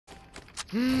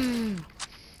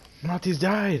Maltese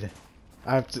died.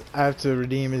 I have to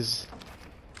redeem his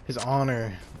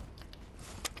honor.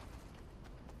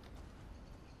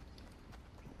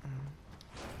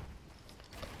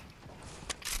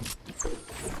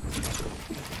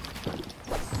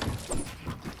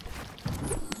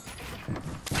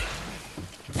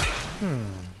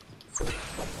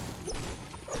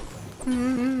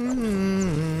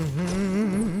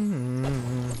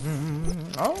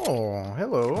 Oh,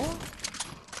 hello.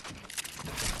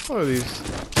 What are these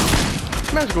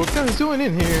magical guys doing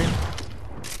in here?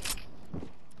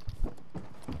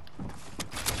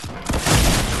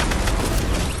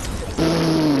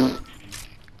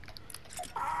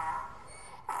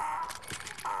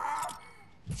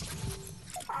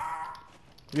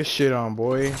 Get shit on,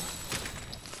 boy.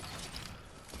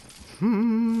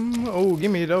 Oh,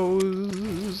 give me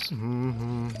those.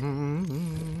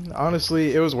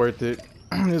 Honestly, it was worth it.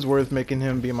 It was worth making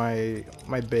him be my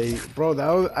bait,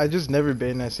 bro. I just never been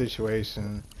in that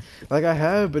situation. Like I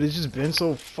have, but it's just been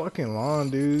so fucking long,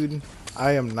 dude.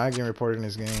 I am not getting reported in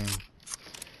this game.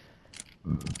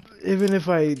 Even if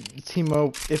I team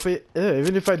up,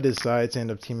 even if I decide to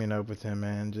end up teaming up with him,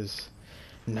 man, just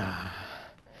nah,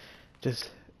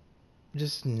 just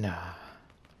nah.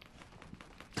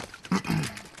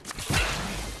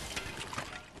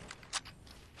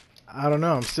 I don't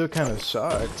know. I'm still kind of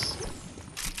shocked.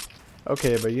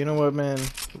 Okay, but you know what, man?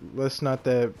 Let's not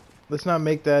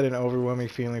make that an overwhelming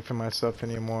feeling for myself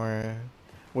anymore.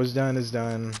 What's done is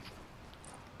done.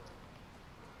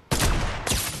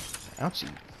 Ouchie.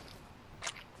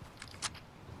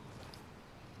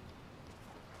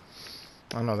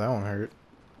 I know that one hurt.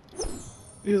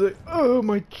 He's like, oh,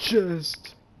 my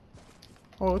chest.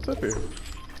 Oh, what's up here?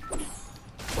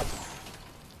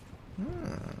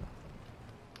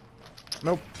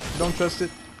 Nope, don't trust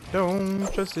it.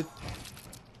 Don't trust it.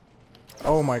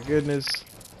 Oh my goodness.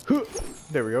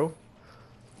 There we go.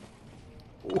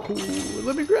 Ooh,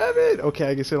 let me grab it. Okay,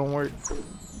 I guess it don't work.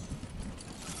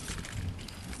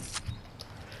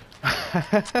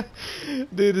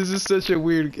 Dude, this is such a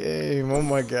weird game. Oh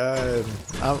my god.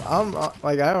 I'm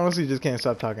like, I honestly just can't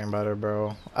stop talking about it,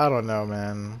 bro. I don't know,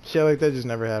 man. Shit like that just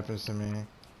never happens to me.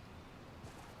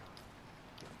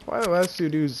 Why are the last two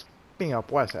dudes being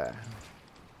up? What's that?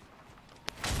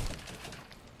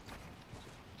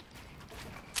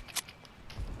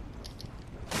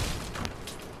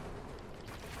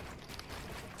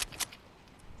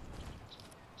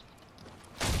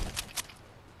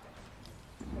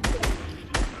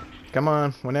 Come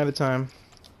on, one at a time.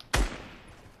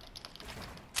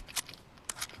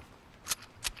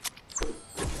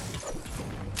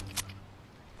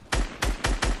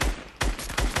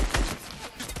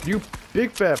 You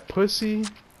big fat pussy.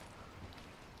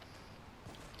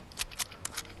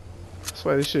 That's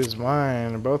why this shit is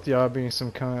mine. Both y'all being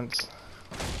some cunts.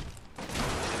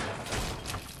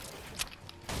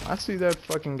 I see that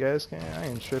fucking gas can. I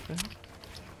ain't tripping.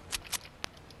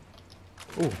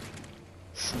 Ooh.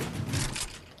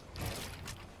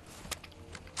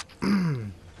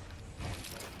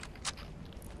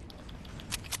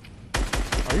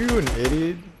 Are you an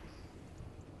idiot?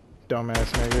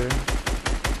 Dumbass nigga.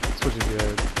 That's what you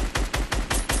get.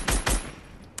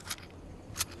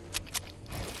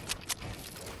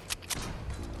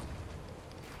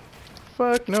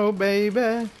 Fuck no,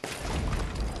 baby.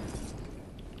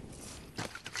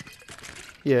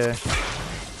 Yeah.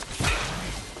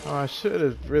 Oh, I should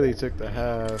have really took the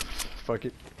half. Fuck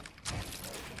it.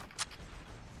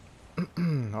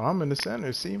 Oh, I'm in the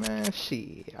center. See, man?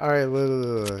 Shit. Alright,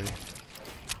 look.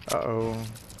 Uh-oh.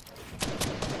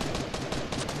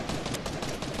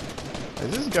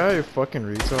 Is this guy a fucking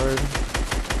retard?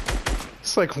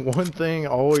 It's like one thing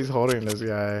always holding this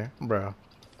guy. Bro.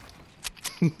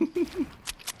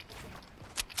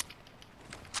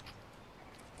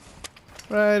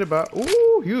 Right about.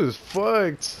 Ooh, he was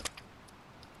fucked.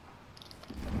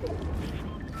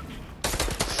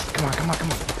 Come on.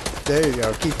 There you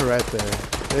go. Keep her right there.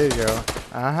 There you go.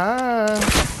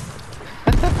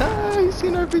 You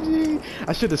seen RPG?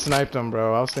 I should have sniped him,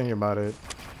 bro. I was thinking about it.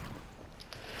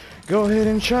 Go ahead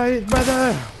and try it,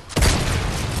 brother.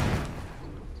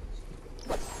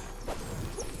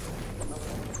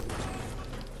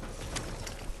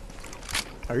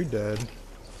 Are you dead?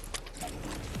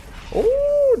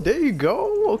 Oh, there you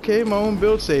go. Okay, my own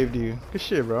build saved you. Good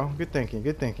shit, bro. Good thinking.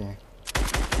 Good thinking.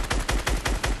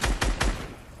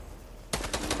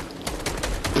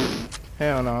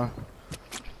 Hell no.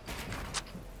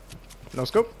 No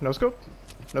scope. No scope.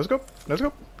 No scope. No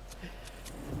scope.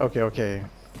 Okay.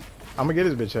 I'm gonna get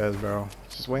his bitch ass, bro.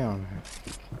 Just wait on it.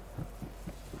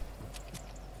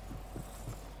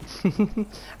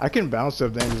 I can bounce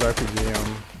stuff then just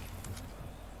RPG.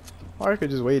 Or I could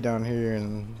just wait down here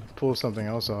and pull something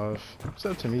else off. It's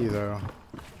up to me though.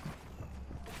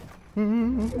 The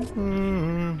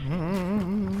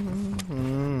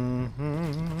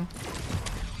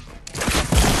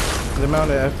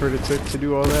amount of effort it took to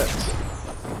do all that.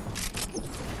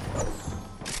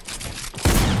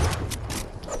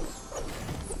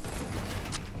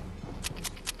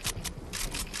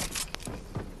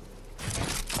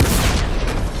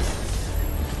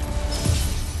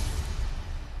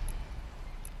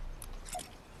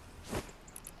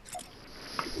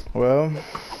 Well,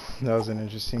 that was an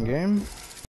interesting game.